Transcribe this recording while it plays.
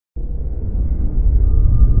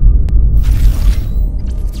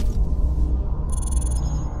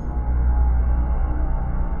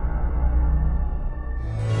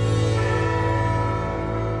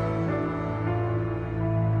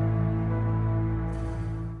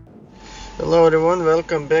Hello everyone,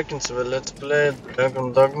 welcome back into the Let's Play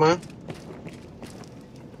Dragon Dogma.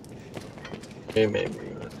 Okay, maybe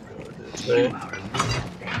let's go this way. A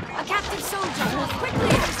captive soldier! Quickly!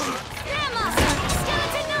 Stairmaster!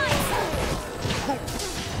 Skeleton Knights!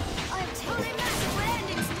 I'm telling that we're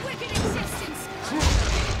ending its wicked existence!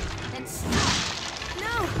 Then stop!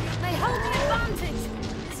 No! They hold the advantage!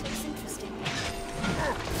 This looks interesting.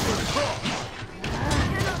 I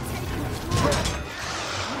cannot take much more.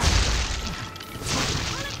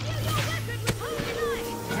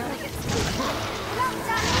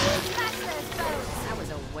 That was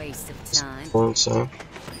a waste of time.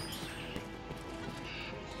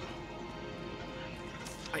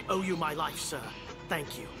 I owe you my life, sir.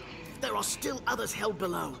 Thank you. There are still others held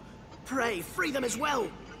below. Pray, free them as well.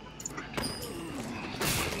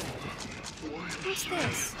 What's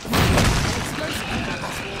this?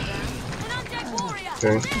 An undead warrior!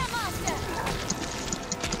 Okay. Stairmaster!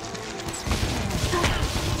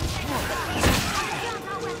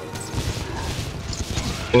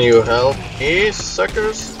 Can you help me,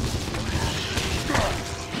 suckers?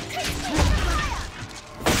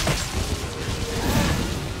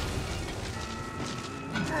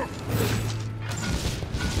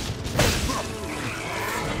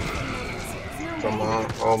 Come on,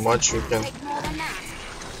 how much you can? Take more than that.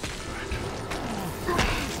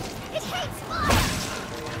 It hates fire!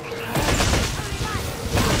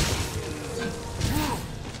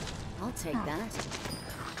 I'll take that.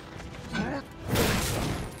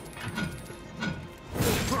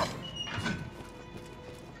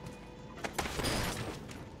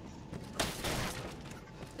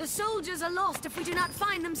 The soldiers are lost if we do not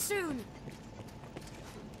find them soon.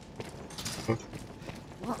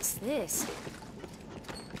 What's this?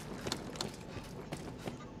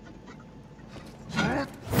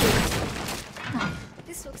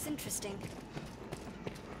 This looks interesting.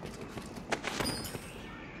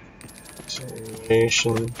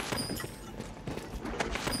 Simulation.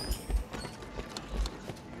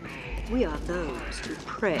 We are those who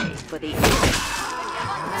pray for the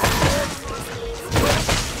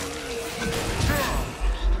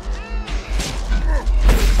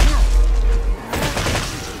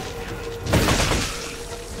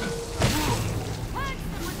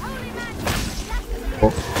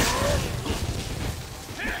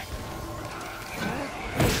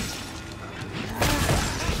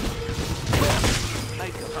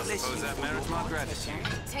Suppose that merits my gratitude.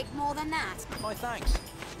 Take more than that. My thanks.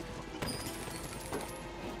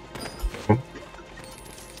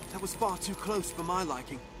 That was far too close for my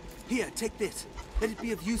liking. Here, take this. Let it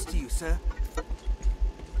be of use to you, sir.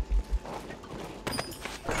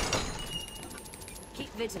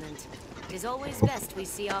 Keep vigilant. It is always best we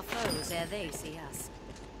see our foes ere they see us.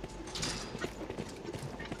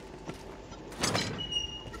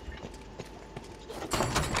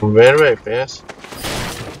 Where do I pass?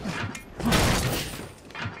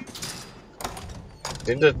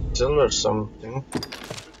 Did it silver something?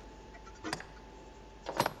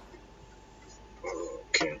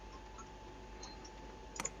 Okay.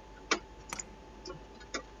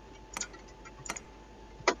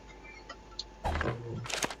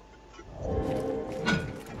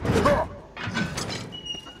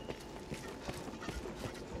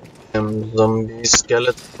 Zombie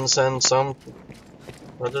skeletons and some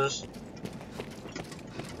others.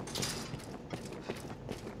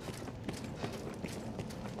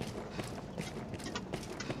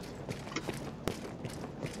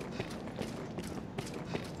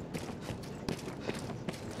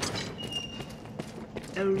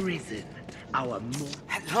 Arisen, our more.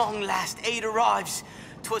 At long last, aid arrives.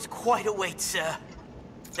 'Twas quite a wait, sir.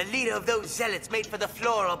 The leader of those zealots made for the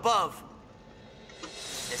floor above.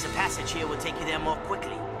 There's a passage here will take you there more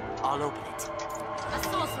quickly. I'll open it. A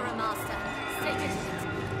sorcerer master. Stay vigilant.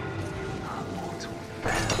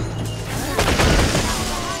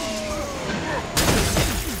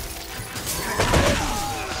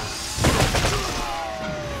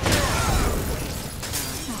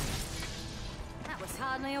 That was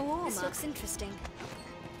hardly a warm-up. This looks interesting.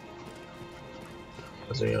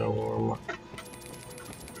 They are warm.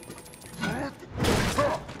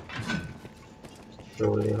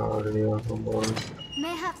 Really hardly warm.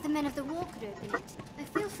 Mayhap the men of the war could open it. I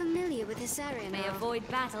feel familiar with this area May now. avoid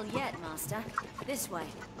battle yet, master. This way.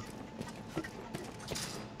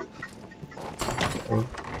 Okay.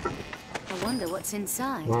 I wonder what's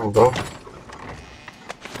inside. Oh, go.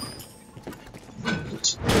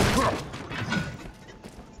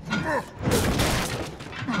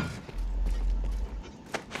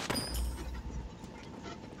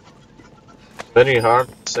 Very hard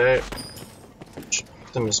to say.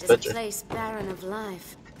 Them is This better. place barren of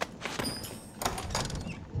life.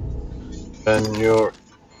 when you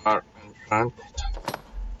are enchanted.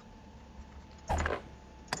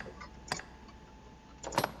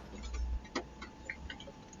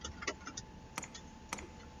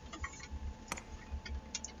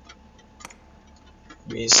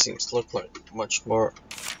 These things look like much more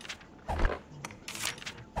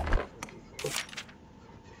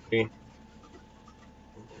free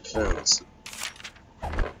defense.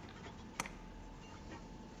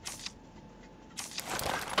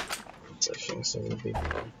 I think so will be.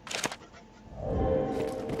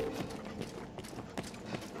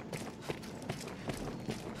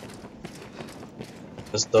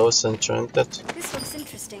 Is those enchanted? This looks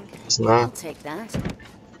interesting. It's I'll not. take that.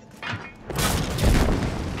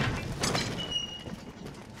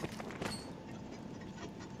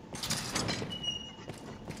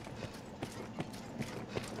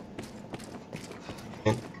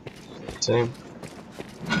 Same.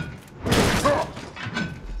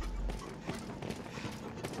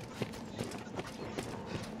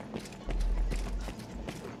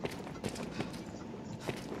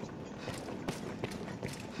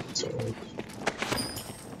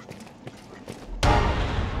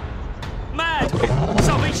 Mad!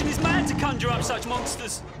 Salvation is mad to conjure up such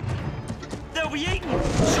monsters. They'll be eaten, sure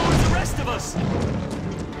as the rest of us.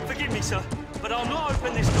 Forgive me, sir, but I'll not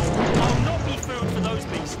open this door. I'll not be food for those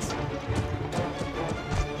beasts.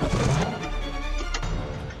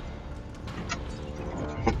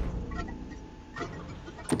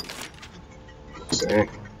 Same.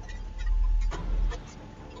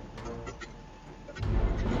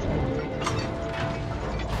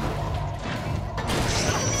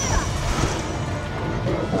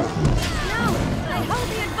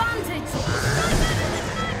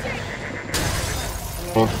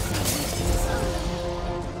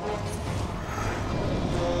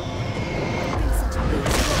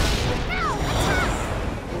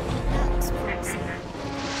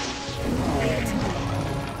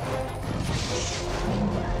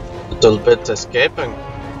 Little bit escaping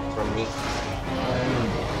from me.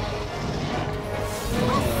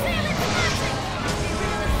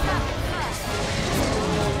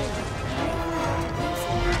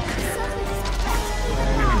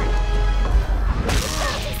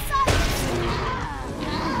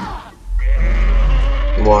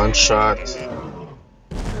 One shot.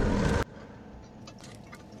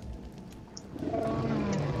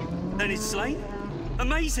 Then it's slain?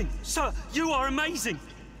 Amazing! Sir, you are amazing!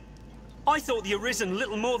 I thought the Arisen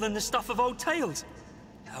little more than the stuff of old tales.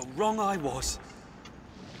 How wrong I was.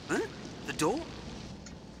 Huh? The door?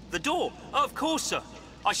 The door? Oh, of course, sir.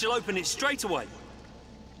 I shall open it straight away.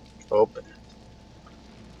 Open.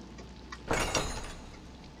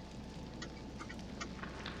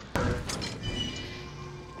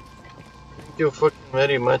 Thank you fucking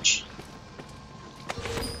very much.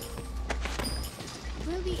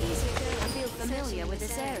 Will be easier though. I feel familiar with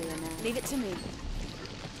this area now. Leave it to me.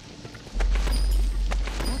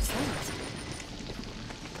 What's that?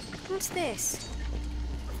 What's this?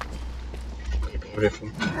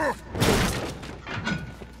 Everything.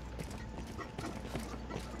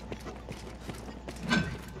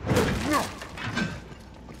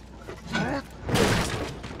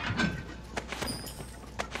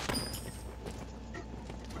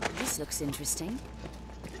 This looks interesting.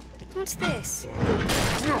 What's this?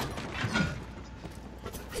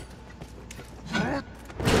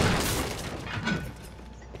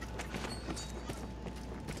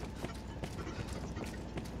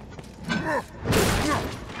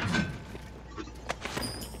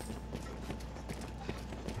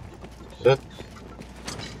 Shit.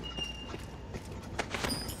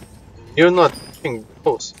 You're not taking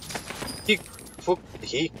those. He fuck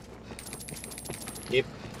he. Keep.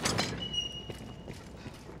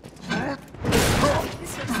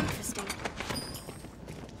 This looks interesting.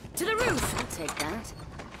 To the roof! I'll take that.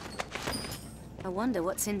 I wonder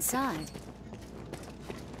what's inside.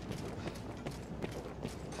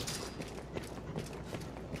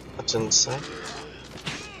 What's inside?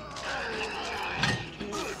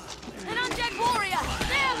 An undead warrior!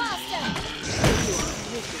 There, master!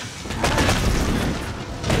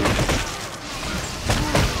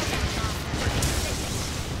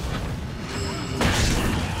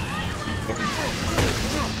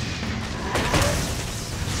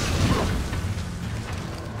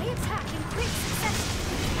 They attack in quick succession.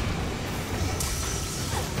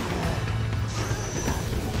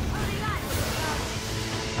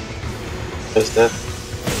 Is that?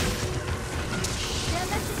 They're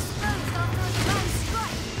left exposed after a divine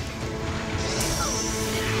strike.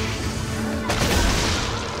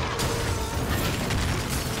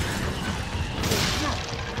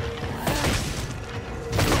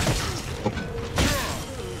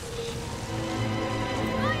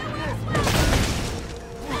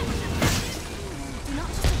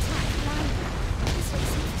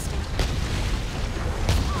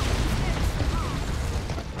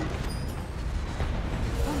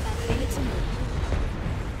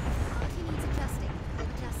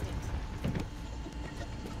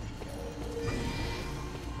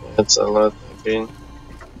 That's a lot. Okay.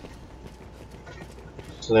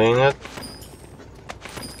 Playing it.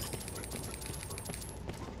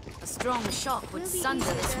 A strong shock would sunder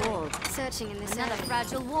this wall. Searching in this Another area.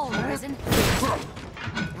 fragile wall, Arisen.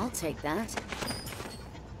 I'll take that.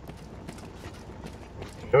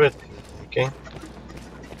 Do it. Okay.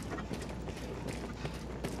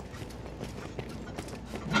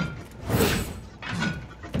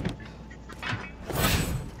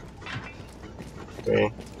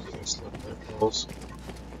 Okay. Just let that close.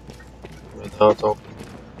 Without opening.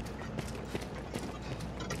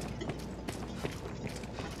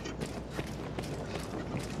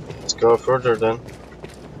 Let's go further then.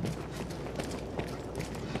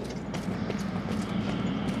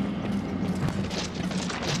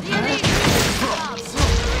 The elite!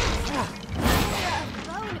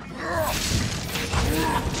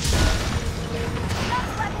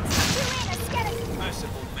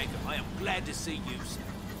 Merciful Maker, I am glad to see you, sir.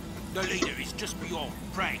 The leader is just beyond.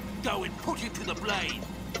 Pray, go and put him to the blade.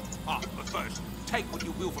 Ah, but first, take what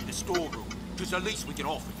you will from the storeroom. 'Tis the least we can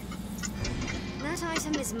offer you. That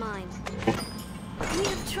item is mine. We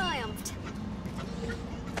have triumphed.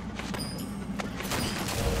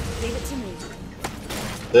 Leave it to me.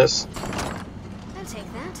 This. I'll take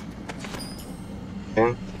that.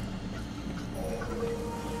 Okay.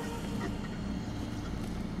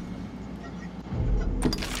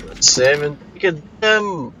 Let's save and get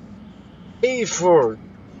them. Pay for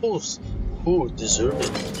those who deserve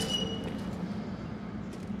it.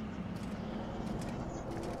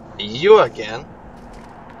 You again?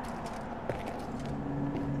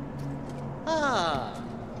 Ah,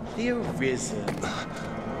 the Arisen.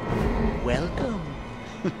 Welcome.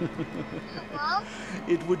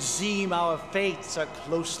 It would seem our fates are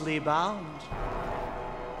closely bound.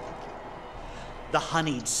 The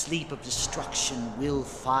honeyed sleep of destruction will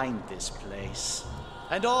find this place,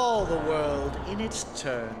 and all the world in its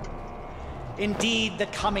turn. Indeed, the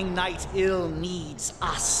coming night ill needs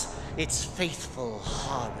us, its faithful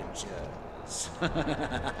harbingers.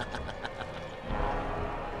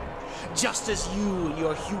 Just as you in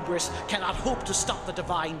your hubris cannot hope to stop the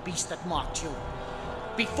divine beast that marked you.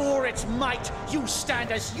 Before its might, you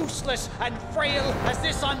stand as useless and frail as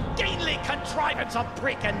this ungainly contrivance of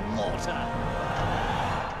brick and mortar.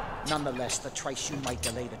 Nonetheless, the trice you might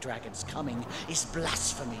delay the dragon's coming is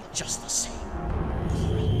blasphemy just the same.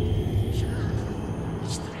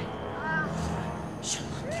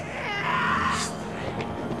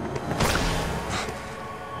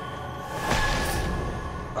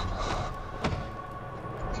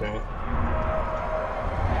 Okay.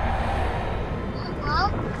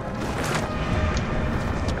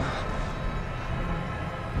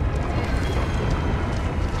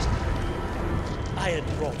 I had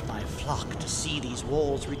brought my flock to see these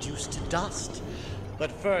walls reduced to dust.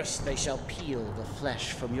 But first they shall peel the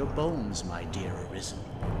flesh from your bones, my dear Arisen.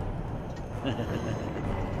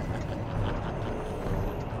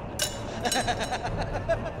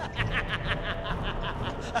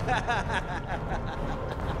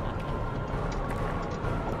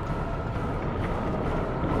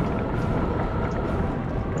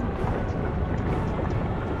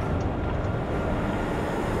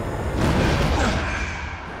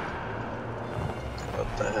 What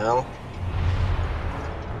the hell?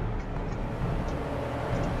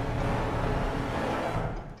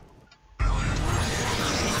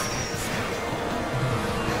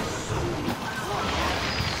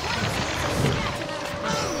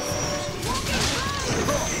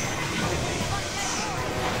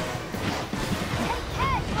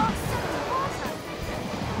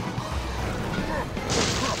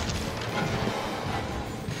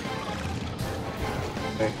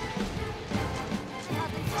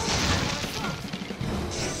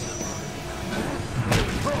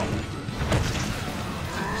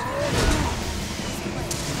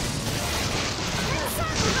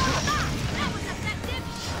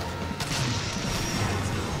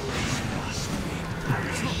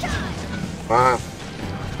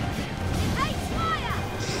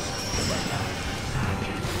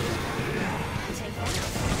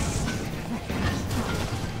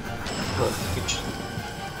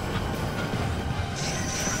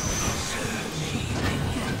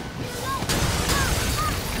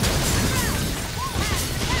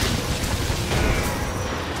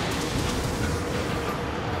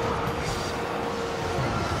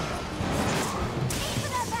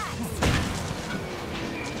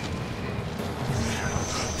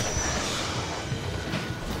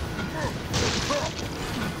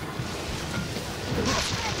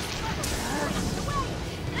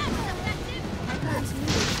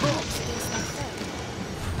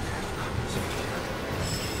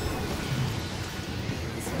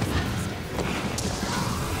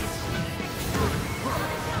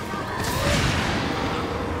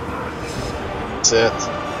 That's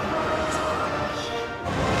it.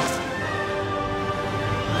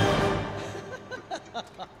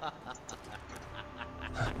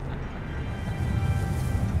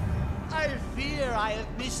 I fear I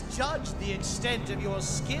have misjudged the extent of your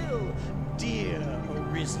skill, dear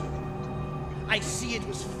Arisen. I see it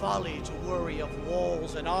was folly to worry of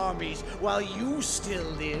walls and armies while you still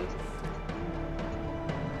live.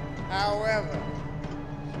 However,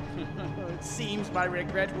 it seems my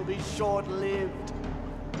regret will be short-lived.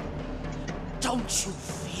 Don't you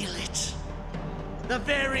feel it? The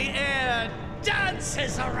very air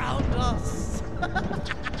dances around us.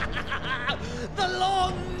 The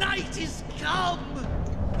long night is come.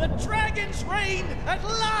 The dragon's reign at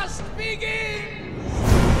last begins.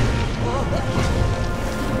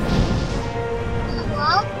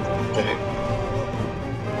 Okay.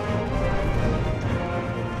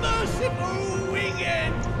 Merciful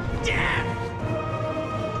winged death!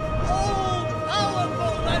 All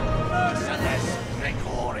powerful and merciless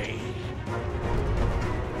Grigori!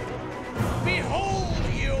 Behold,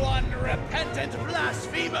 you unrepentant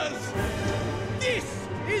blasphemers! This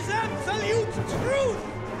is absolute truth!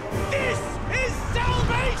 This is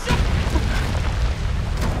salvation!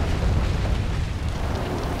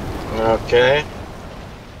 Okay.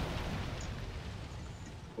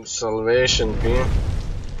 Salvation beam.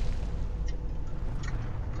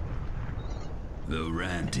 The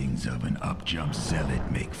rantings of an up-jump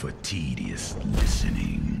zealot make for tedious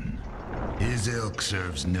listening. His ilk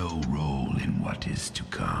serves no role in what is to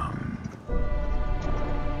come.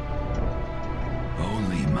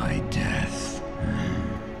 Only my death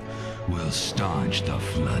will staunch the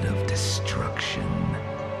flood of destruction.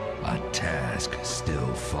 A task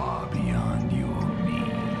still far beyond you or me.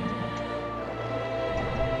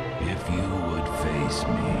 If you would face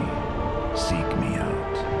me, seek me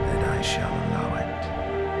out, and I shall allow it.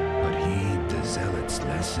 But heed the zealot's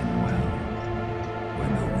lesson well.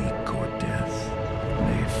 When the weak court death,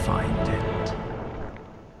 they find it.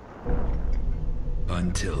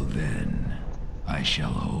 Until then, I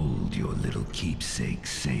shall hold your little keepsake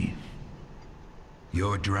safe.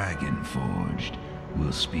 Your dragon forged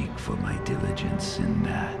will speak for my diligence in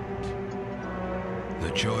that. The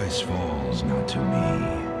choice falls not to me,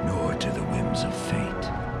 nor to the whims of fate.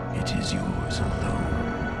 It is yours alone.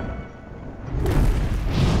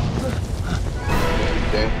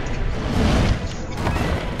 Okay.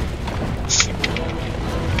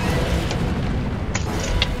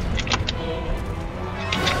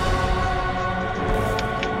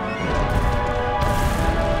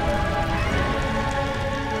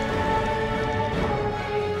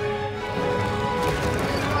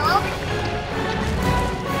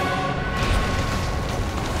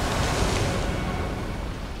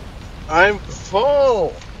 I'm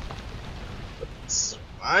full. Let's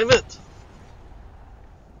survive it.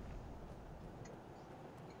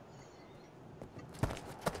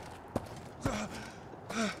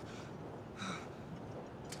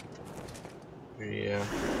 Yeah.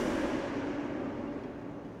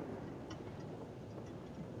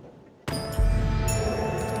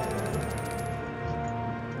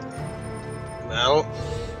 Well,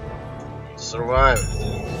 survive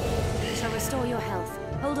it. Shall restore your health.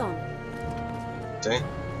 Hold on. Okay.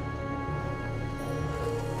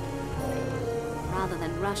 Rather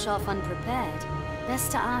than rush off unprepared,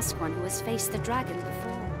 best to ask one who has faced the dragon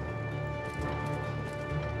before.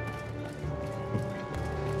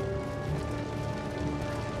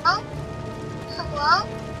 Oh? Hello?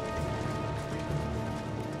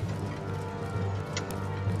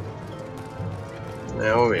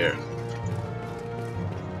 Now we're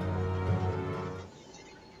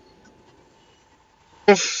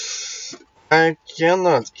if I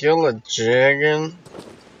cannot kill a dragon,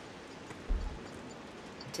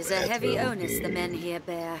 'Tis a heavy onus the men here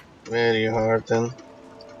bear. very hard then.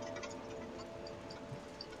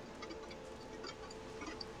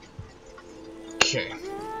 Okay.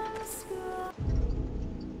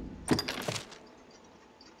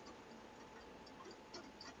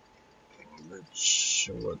 Which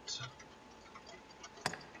what?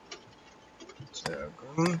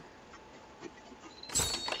 Dragon.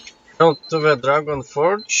 Go to the Dragon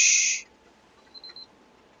Forge.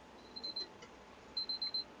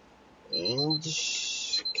 And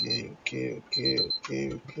okay.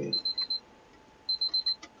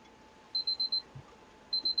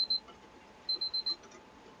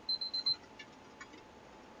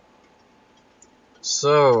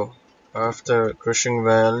 So, after crushing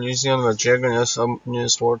the illusion, the dragon has some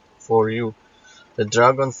news for you. The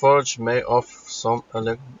Dragon Forge may offer some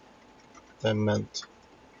enlightenment.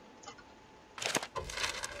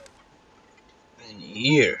 In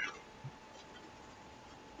here.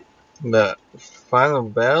 The final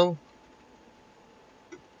bell?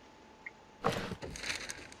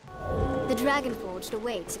 The Dragon Forged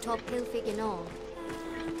awaits atop Hilfig Knoll.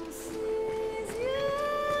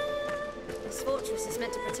 This fortress is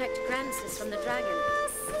meant to protect Grancis from the dragon.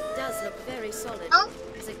 It does look very solid.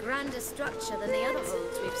 It's a grander structure than the other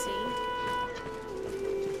holds we've seen.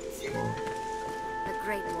 The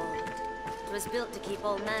Great Wall. It was built to keep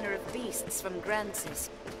all manner of beasts from Grancis.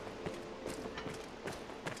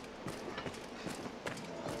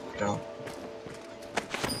 Yeah.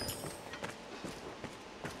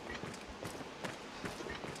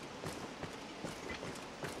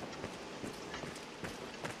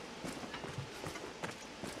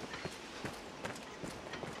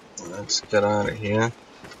 Let's get out of here.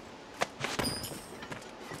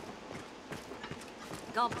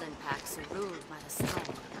 Goblin packs are ruled by the storm.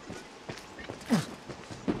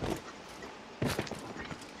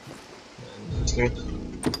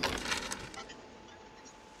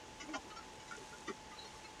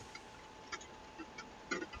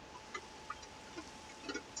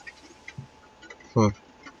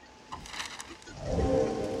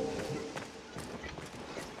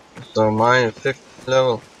 So my 5th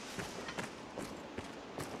level.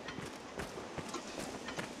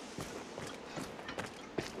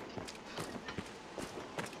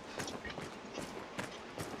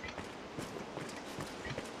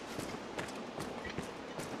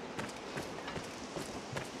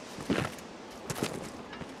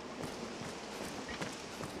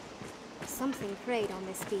 Something preyed on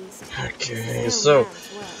this beast. Okay, so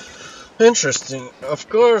interesting. Of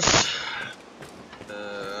course,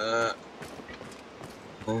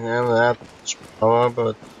 I have that much power,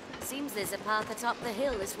 but Seems there's a path atop the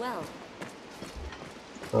hill as well.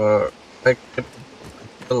 I could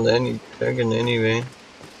kill any dragon anyway.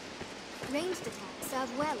 Ranged attacks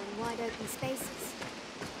serve well in wide open spaces.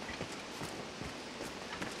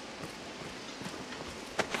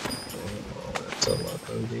 Oh, that's a lot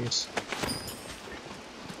of these.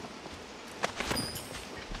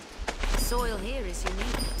 The soil here is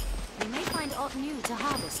unique. We may find aught new to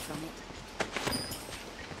harvest from it.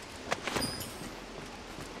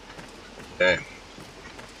 Okay.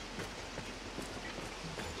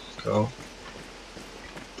 Let's go.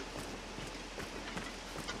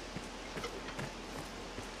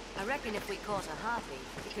 I reckon if we caught a harpy,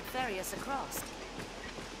 it could ferry us across.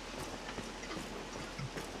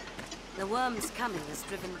 The worm's coming has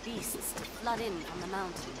driven beasts to flood in from the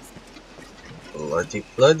mountains. Bloody,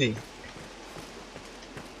 bloody.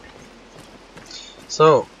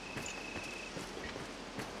 So,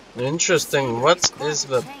 interesting. What is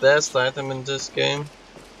the best item in this game?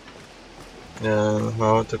 And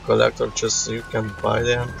how to collect, or just you can buy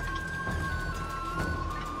them?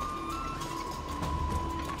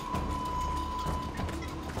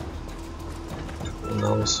 Who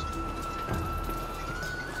knows?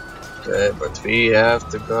 Okay, but we have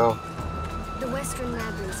to go. The western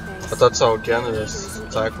labyrinth space. But that's how again this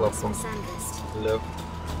Cyclops from live.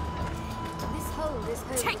 This hold is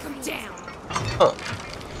home. Take them down! Huh.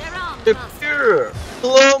 They're armed, Hey, Master. Peter!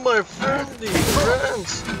 Hello, my friendly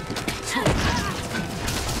friends!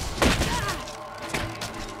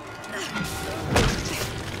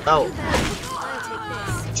 Ow! I'll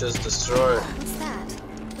take this. Just destroy it. What's that?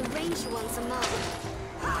 The ranged ones are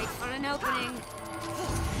mine. Wait for an opening.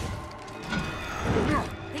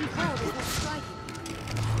 Think well before striking.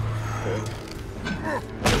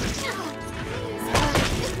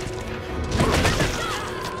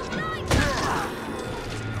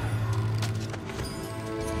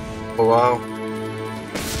 Oh wow.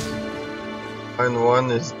 And one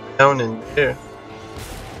is down in there.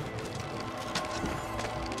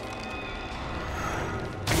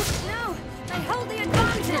 No! They hold the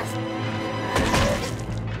advantage!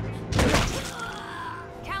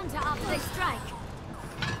 Counter after they strike.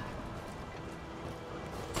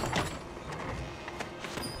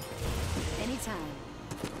 Anytime.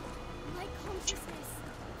 My consciousness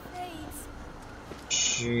fades.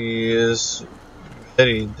 She is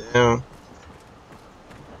very down.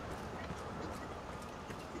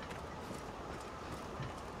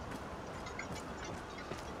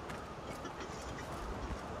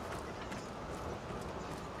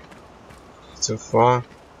 Too far.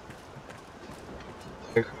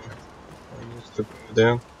 I need to go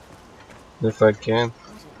down if I can.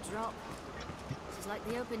 What a drop. It's like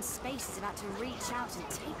the open space is about to reach out and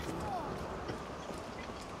take them.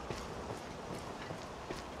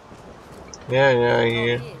 Yeah, I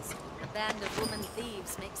hear. It is. A band of woman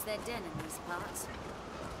thieves makes their den in these parts.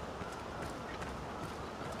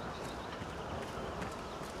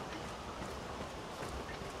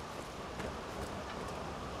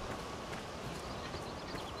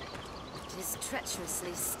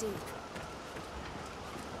 treacherously steep.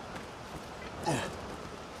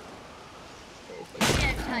 Don't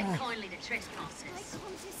take kindly to trespassers. My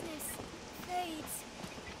consciousness fades.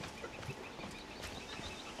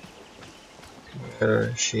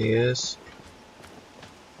 There she is.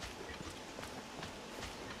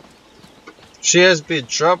 She has been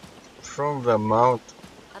dropped from the mount.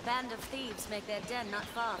 A band of thieves make their den not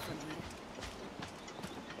far from here.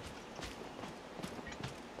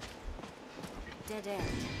 Dead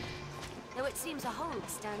end. Though it seems a hold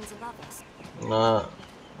stands above us. Nah,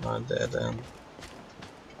 not dead end.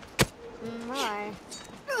 My.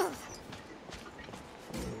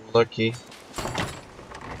 Lucky.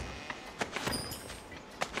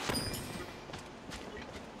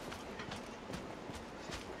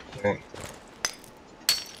 Okay.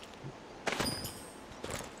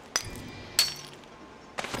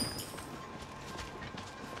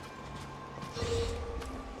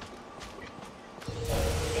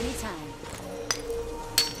 Anytime.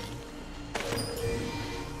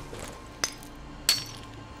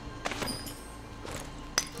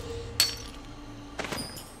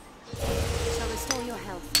 Shall restore your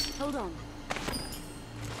health. Hold on.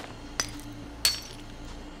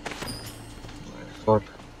 Fuck.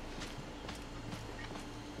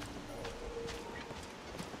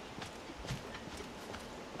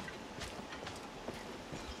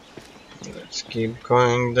 Let's keep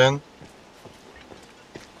going then.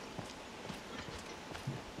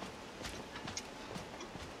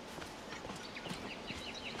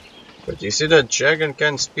 But you see that dragon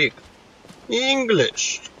can speak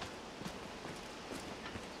English.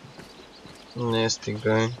 Nasty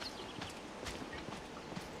guy.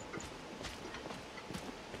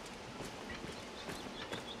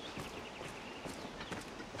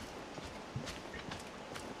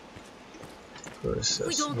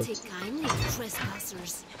 We don't take kindly to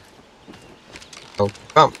trespassers. Oh,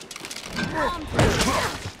 come.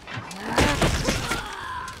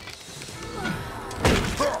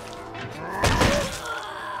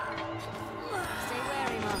 Stay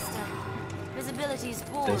wary, Master. Visibility's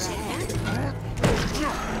poor Yes. ahead.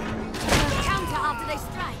 Counter after they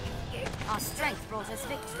strike. Our strength brought us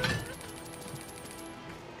victory.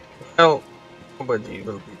 Well, nobody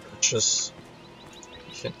will be purchased.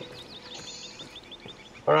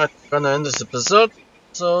 Alright, gonna end this episode.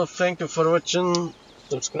 So thank you for watching.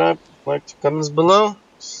 Subscribe, like, comments below.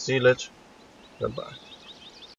 See you later. Bye bye.